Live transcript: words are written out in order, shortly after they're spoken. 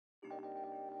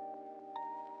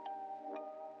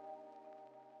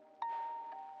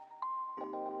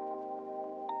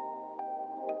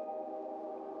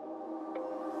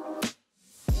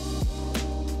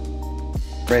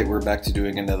Right, we're back to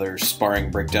doing another sparring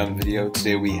breakdown video.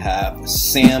 Today we have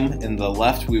Sam in the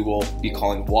left, we will be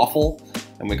calling Waffle,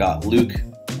 and we got Luke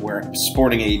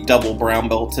sporting a double brown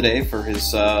belt today for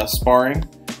his sparring.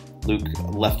 Luke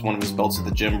left one of his belts at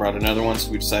the gym, brought another one,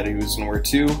 so we decided he was going to wear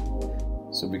two.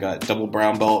 So we got double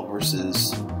brown belt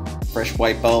versus fresh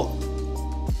white belt.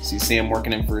 See Sam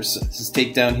working in for his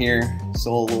takedown here,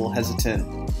 still a little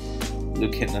hesitant.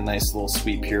 Luke hitting a nice little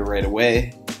sweep here right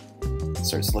away.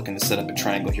 Starts looking to set up a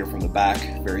triangle here from the back,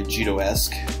 very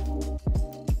judo-esque.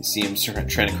 You see him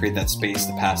trying to create that space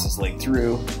to pass his leg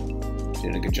through.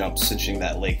 Doing a good job cinching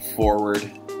that leg forward.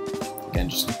 Again,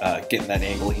 just getting that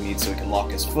angle he needs so he can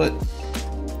lock his foot.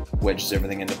 Wedges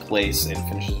everything into place and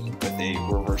finishes with a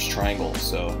reverse triangle.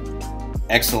 So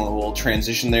excellent little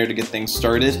transition there to get things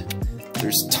started.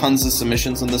 There's tons of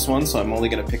submissions in this one, so I'm only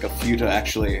going to pick a few to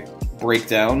actually break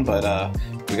down, but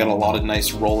we got a lot of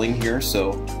nice rolling here,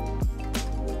 so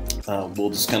we'll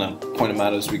just kind of point them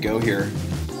out as we go here.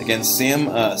 Again,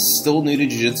 Sam still new to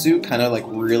Jiu-Jitsu, kind of like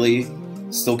really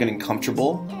still getting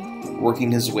comfortable,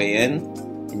 working his way in,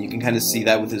 and you can kind of see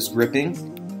that with his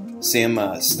gripping.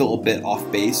 Sam still a bit off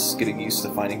base, getting used to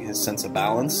finding his sense of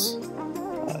balance.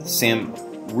 Sam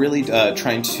really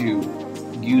trying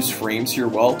to use frames here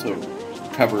well to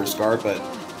cover his guard, but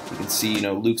you can see, you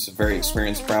know, Luke's a very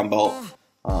experienced brown belt,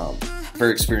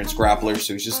 very experienced grappler,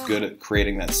 so he's just good at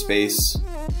creating that space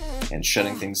and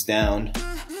shutting things down.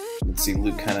 You can see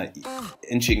Luke kind of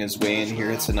inching his way in here.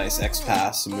 It's a nice X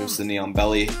pass and moves the knee on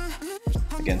belly.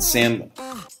 Again, Sam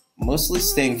mostly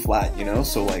staying flat, you know,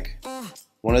 so like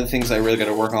one of the things I really got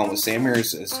to work on with Sam here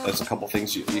is a couple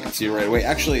things you can see right away.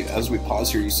 Actually, as we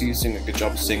pause here, you see he's doing a good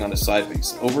job of staying on his side, but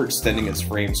he's overextending his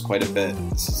frames quite a bit.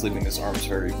 This is leaving his arms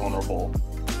very vulnerable.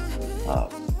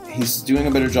 He's doing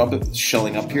a better job of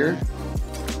shelling up here.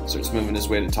 Starts moving his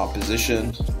way to top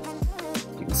position.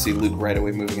 You can see Luke right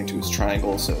away moving into his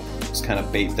triangle, so it's kind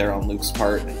of bait there on Luke's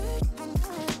part.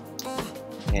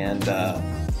 And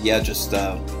yeah, just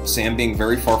Sam being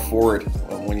very far forward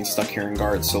when he's stuck here in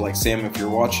guard. So like Sam, if you're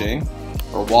watching,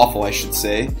 or Waffle I should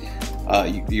say,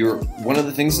 you're one of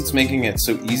the things that's making it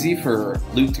so easy for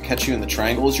Luke to catch you in the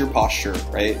triangle is your posture,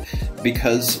 right?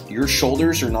 Because your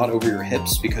shoulders are not over your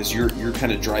hips, because you're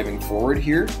kind of driving forward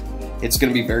here. It's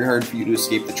going to be very hard for you to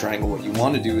escape the triangle. What you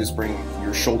want to do is bring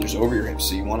your shoulders over your hips,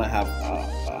 so you want to have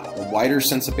a wider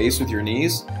sense of base with your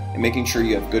knees and making sure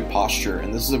you have good posture.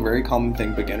 And this is a very common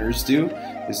thing beginners do,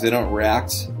 is they don't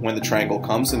react when the triangle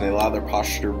comes and they allow their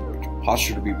posture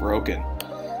to be broken.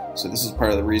 So this is part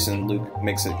of the reason Luke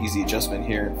makes an easy adjustment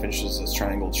here and finishes this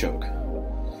triangle choke.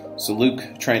 So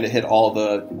Luke trying to hit all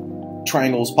the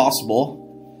triangles possible.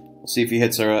 We'll see if he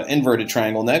hits our inverted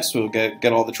triangle next. We'll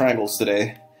get all the triangles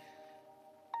today.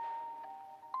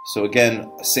 So again,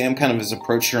 Sam kind of his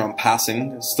approach here on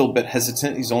passing is still a bit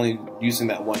hesitant. He's only using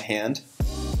that one hand.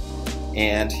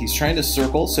 And he's trying to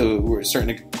circle, so we're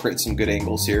starting to create some good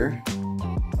angles here.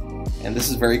 And this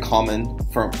is very common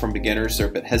from beginners. They're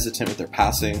a bit hesitant with their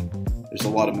passing. There's a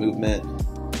lot of movement.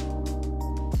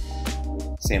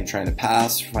 Sam trying to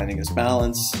pass, finding his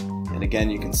balance. And again,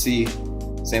 you can see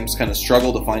Sam's kind of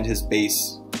struggled to find his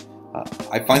base.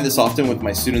 I find this often with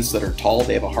my students that are tall.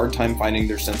 They have a hard time finding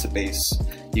their sense of base.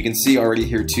 You can see already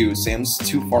here too, Sam's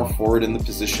too far forward in the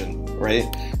position, right?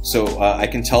 So I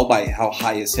can tell by how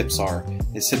high his hips are.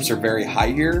 His hips are very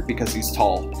high here because he's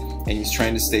tall, and he's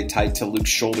trying to stay tight to Luke's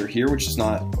shoulder here, which is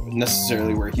not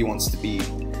necessarily where he wants to be.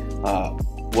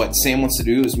 What Sam wants to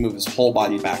do is move his whole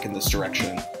body back in this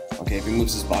direction. Okay, if he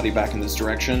moves his body back in this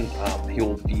direction,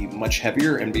 he'll be much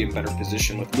heavier and be in better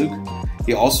position with Luke.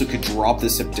 He also could drop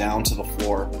this hip down to the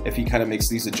floor. If he kind of makes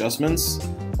these adjustments,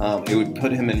 it would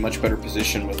put him in much better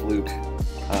position with Luke,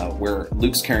 where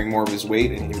Luke's carrying more of his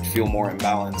weight and he would feel more in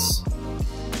balance.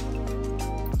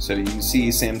 So you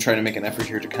see Sam trying to make an effort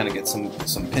here to kind of get some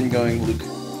pin going. Luke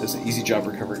does an easy job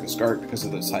recovering his guard because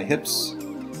of those high hips,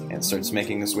 and starts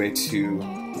making his way to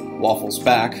Waffle's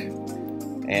back.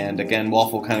 And again,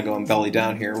 Waffle kind of going belly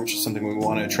down here, which is something we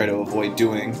want to try to avoid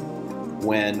doing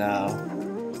when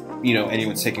you know,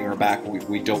 anyone's taking her back.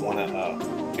 We don't want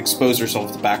to expose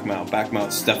ourselves to back mount. Back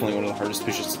mount is definitely one of the hardest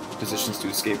positions to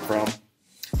escape from.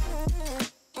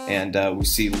 And we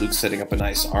see Luke setting up a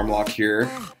nice arm lock here,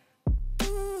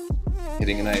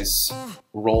 hitting a nice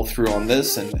roll through on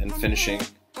this, and finishing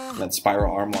that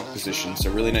spiral arm lock position.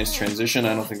 So really nice transition.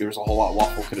 I don't think there was a whole lot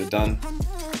Waffle could have done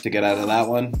to get out of that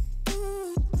one.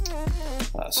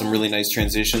 some really nice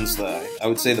transitions. I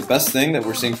would say the best thing that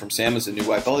we're seeing from Sam as a new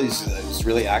white belt is that he's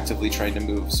really actively trying to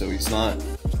move. So he's not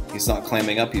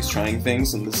clamming up. He's trying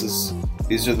things, and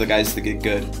these are the guys that get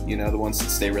good. You know, the ones that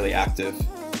stay really active.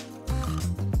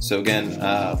 So again,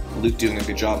 Luke doing a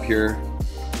good job here,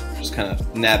 just kind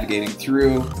of navigating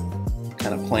through,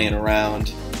 kind of playing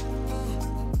around.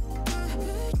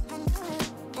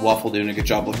 Waffle doing a good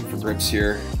job looking for grips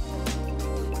here,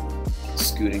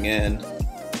 scooting in.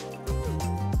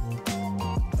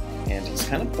 And he's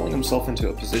kind of pulling himself into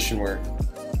a position where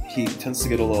he tends to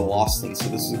get a little lost in, so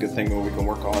this is a good thing that we can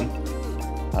work on.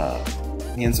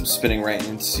 He ends up spinning right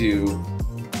into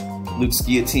Luke's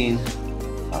guillotine.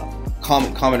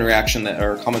 Common reaction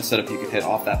or common setup you could hit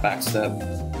off that back step.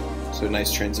 So a nice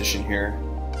transition here.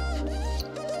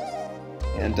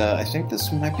 And I think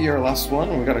this might be our last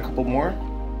one. We got a couple more.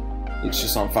 Luke's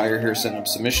just on fire here, setting up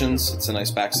submissions. It's a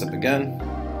nice back step again.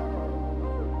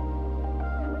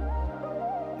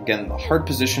 Again, a hard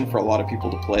position for a lot of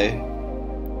people to play.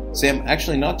 Sam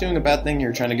actually not doing a bad thing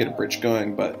here, trying to get a bridge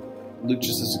going, but Luke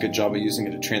just does a good job of using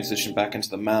it to transition back into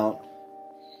the mount.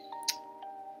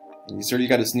 And he's already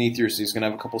got his knee through, so he's going to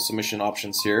have a couple submission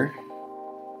options here.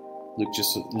 Luke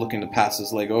just looking to pass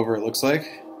his leg over, it looks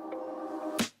like.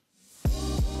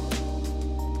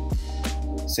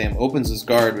 Sam opens his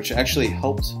guard, which actually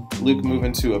helped Luke move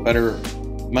into a better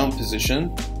mount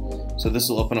position. So this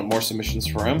will open up more submissions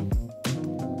for him.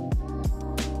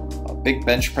 A big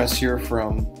bench press here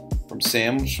from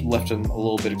Sam, which left him a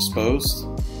little bit exposed.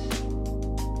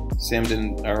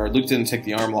 Luke didn't take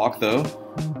the arm lock though.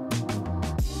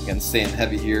 Again, staying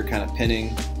heavy here, kind of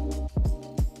pinning,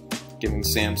 giving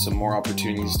Sam some more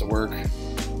opportunities to work.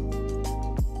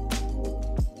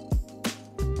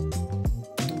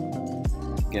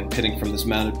 Again, pinning from this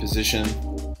mounted position.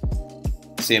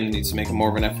 Sam needs to make more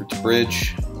of an effort to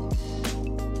bridge.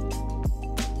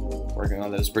 Working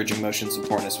on those bridging motions is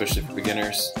important, especially for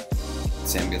beginners.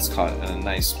 Sam gets caught in a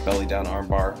nice belly down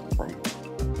armbar from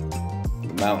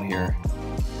the mount here.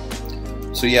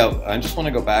 So yeah, I just want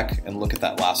to go back and look at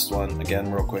that last one again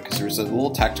real quick, because there's a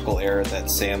little tactical error that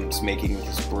Sam's making with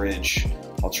his bridge.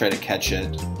 I'll try to catch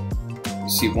it. You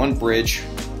see one bridge,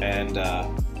 and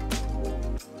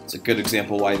it's a good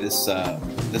example why this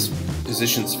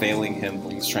position's failing him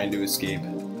when he's trying to escape.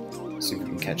 Let's see if we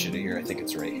can catch it here. I think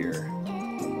it's right here.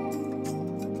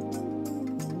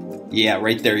 Yeah,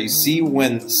 right there. You see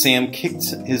when Sam kicked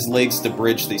his legs to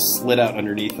bridge, they slid out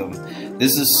underneath him.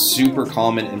 This is super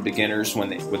common in beginners when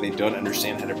they don't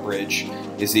understand how to bridge,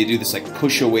 is they do this like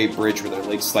push away bridge where their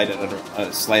legs slide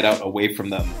out away from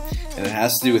them. And it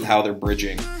has to do with how they're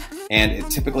bridging. And it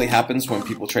typically happens when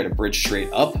people try to bridge straight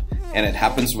up, and it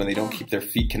happens when they don't keep their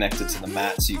feet connected to the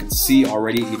mat. So you can see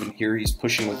already even here he's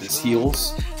pushing with his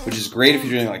heels, which is great if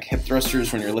you're doing like hip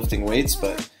thrusters when you're lifting weights,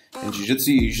 but in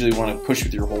Jiu-Jitsu you usually want to push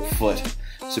with your whole foot.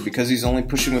 So because he's only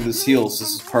pushing with his heels,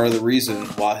 this is part of the reason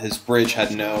why his bridge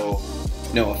had no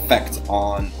effect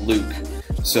on Luke.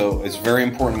 So it's very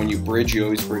important when you bridge, you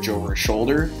always bridge over a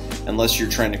shoulder, unless you're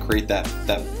trying to create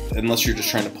unless you're just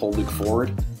trying to pull Luke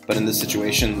forward. But in this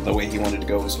situation, the way he wanted to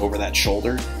go was over that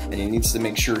shoulder, and he needs to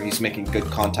make sure he's making good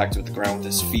contact with the ground with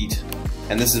his feet.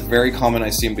 And this is very common I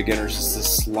see in beginners, is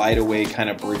this slide away kind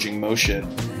of bridging motion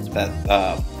that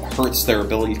hurts their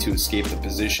ability to escape the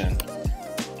position.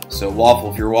 So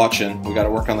Waffle, if you're watching, we got to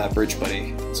work on that bridge,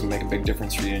 buddy. It's going to make a big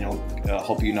difference for you, and it'll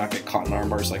help you not get caught in arm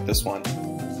bars like this one.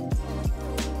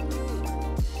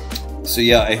 So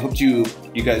yeah, I hope you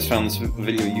guys found this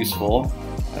video useful.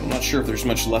 I'm not sure if there's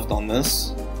much left on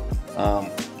this.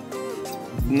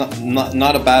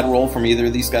 Not a bad roll from either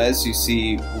of these guys. You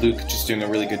see Luke just doing a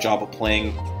really good job of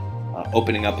playing,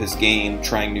 opening up his game,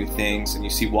 trying new things, and you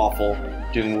see Waffle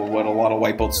doing what a lot of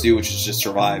white belts do, which is just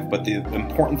survive. But the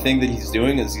important thing that he's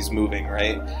doing is he's moving,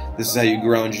 right? This is how you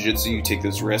grow in Jiu-Jitsu. You take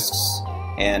those risks,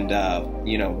 and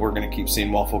you know, we're gonna keep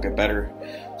seeing Waffle get better.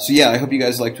 So yeah, I hope you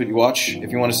guys liked what you watch.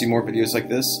 If you want to see more videos like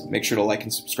this, make sure to like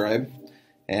and subscribe,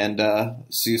 and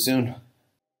see you soon.